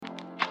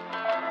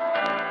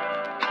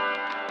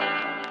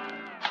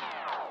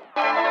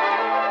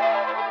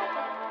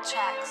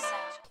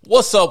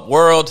What's up,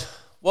 world?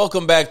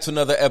 Welcome back to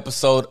another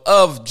episode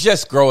of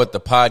Just Grow It, the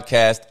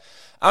podcast.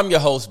 I'm your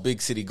host,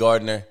 Big City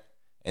Gardener,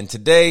 and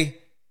today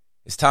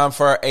it's time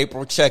for our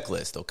April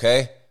checklist,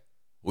 okay?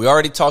 We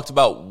already talked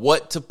about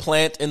what to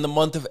plant in the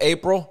month of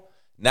April.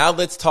 Now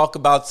let's talk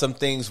about some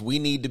things we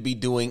need to be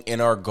doing in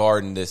our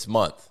garden this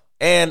month.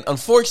 And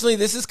unfortunately,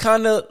 this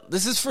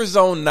is for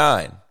Zone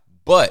 9,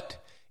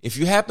 but if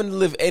you happen to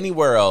live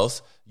anywhere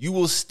else, you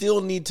will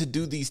still need to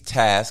do these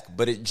tasks,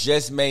 but it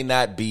just may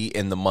not be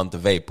in the month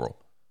of April.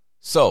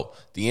 So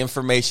the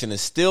information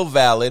is still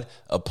valid.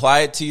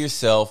 Apply it to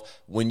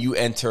yourself when you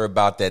enter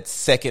about that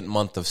second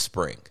month of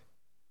spring.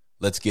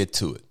 Let's get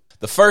to it.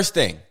 The first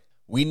thing,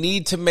 we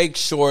need to make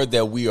sure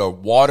that we are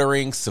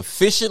watering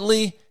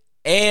sufficiently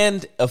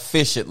and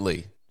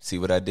efficiently. See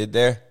what I did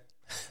there?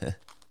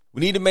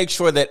 We need to make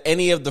sure that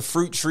any of the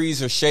fruit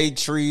trees or shade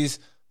trees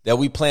that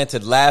we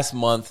planted last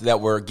month, that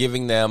we're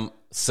giving them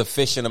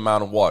sufficient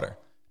amount of water.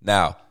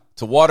 Now,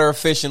 to water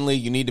efficiently,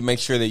 you need to make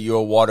sure that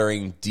you're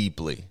watering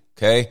deeply,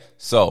 okay?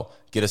 So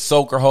get a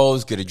soaker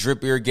hose, get a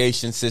drip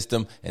irrigation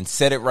system, and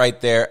set it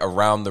right there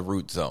around the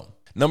root zone.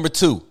 Number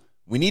 2,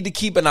 we need to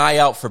keep an eye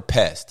out for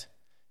pests.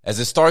 As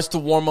it starts to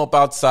warm up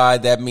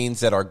outside, that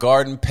means that our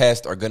garden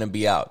pests are going to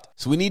be out.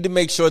 So we need to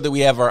make sure that we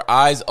have our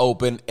eyes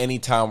open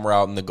anytime we're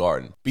out in the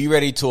garden. Be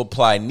ready to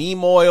apply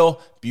neem oil,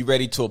 be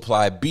ready to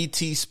apply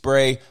BT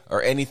spray,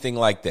 or anything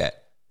like that.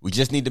 We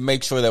just need to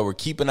make sure that we're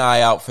keeping an eye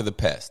out for the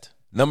pest.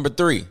 Number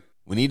 3,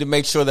 we need to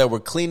make sure that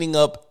we're cleaning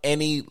up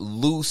any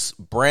loose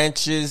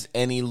branches,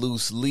 any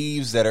loose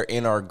leaves that are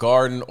in our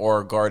garden or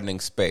our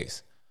gardening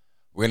space.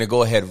 We're going to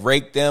go ahead,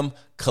 rake them,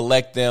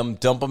 collect them,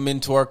 dump them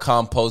into our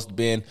compost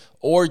bin,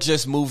 or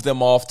just move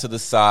them off to the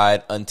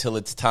side until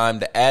it's time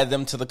to add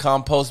them to the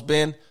compost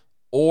bin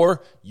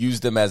or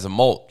use them as a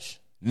mulch.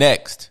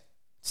 Next,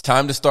 it's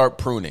time to start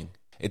pruning.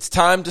 It's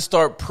time to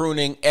start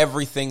pruning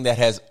everything that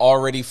has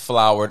already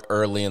flowered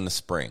early in the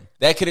spring.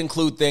 That could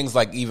include things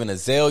like even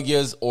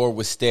azaleas or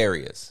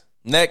wisterias.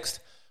 Next,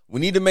 we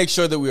need to make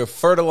sure that we are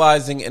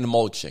fertilizing and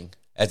mulching.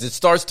 As it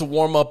starts to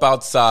warm up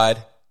outside,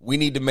 we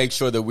need to make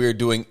sure that we're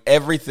doing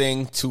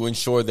everything to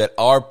ensure that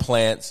our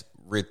plants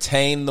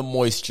retain the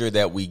moisture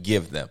that we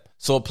give them.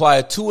 So apply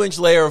a 2-inch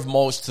layer of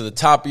mulch to the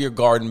top of your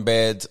garden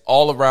beds,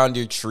 all around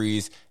your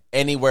trees,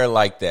 anywhere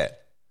like that.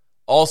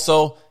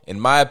 Also, in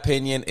my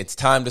opinion, it's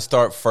time to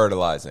start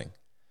fertilizing.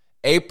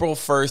 April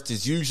 1st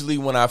is usually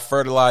when I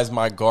fertilize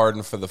my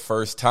garden for the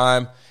first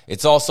time.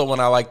 It's also when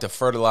I like to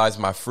fertilize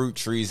my fruit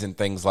trees and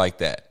things like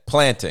that.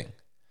 Planting.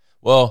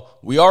 Well,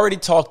 we already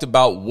talked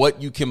about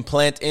what you can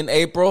plant in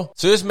April,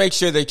 so just make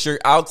sure that you're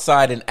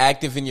outside and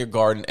active in your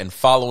garden and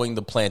following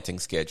the planting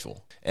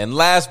schedule. And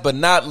last but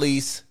not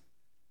least,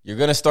 you're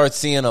going to start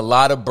seeing a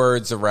lot of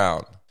birds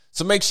around.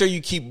 So make sure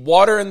you keep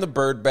water in the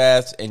bird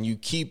baths and you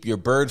keep your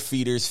bird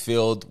feeders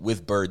filled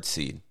with bird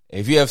seed.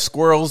 If you have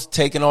squirrels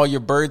taking all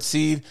your bird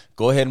seed,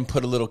 go ahead and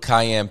put a little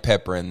cayenne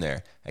pepper in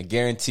there. I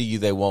guarantee you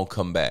they won't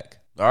come back.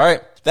 All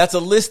right, that's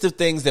a list of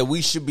things that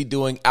we should be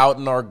doing out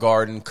in our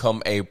garden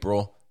come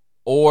April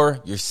or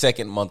your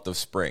second month of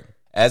spring.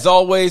 As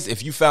always,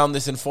 if you found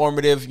this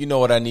informative, you know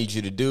what I need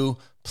you to do.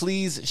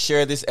 Please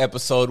share this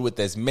episode with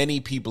as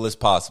many people as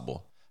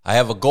possible. I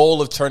have a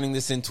goal of turning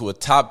this into a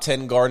top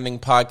 10 gardening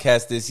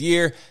podcast this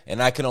year,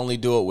 and I can only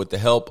do it with the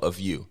help of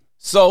you.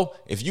 So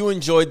if you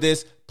enjoyed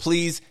this,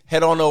 please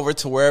head on over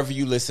to wherever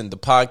you listen to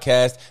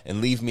podcasts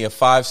and leave me a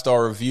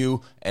 5-star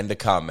review and a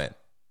comment.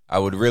 I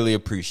would really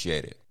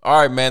appreciate it. All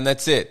right, man,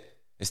 that's it.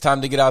 It's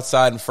time to get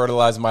outside and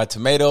fertilize my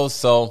tomatoes,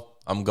 so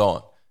I'm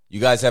going.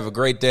 You guys have a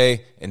great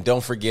day, and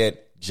don't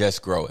forget,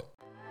 just grow it.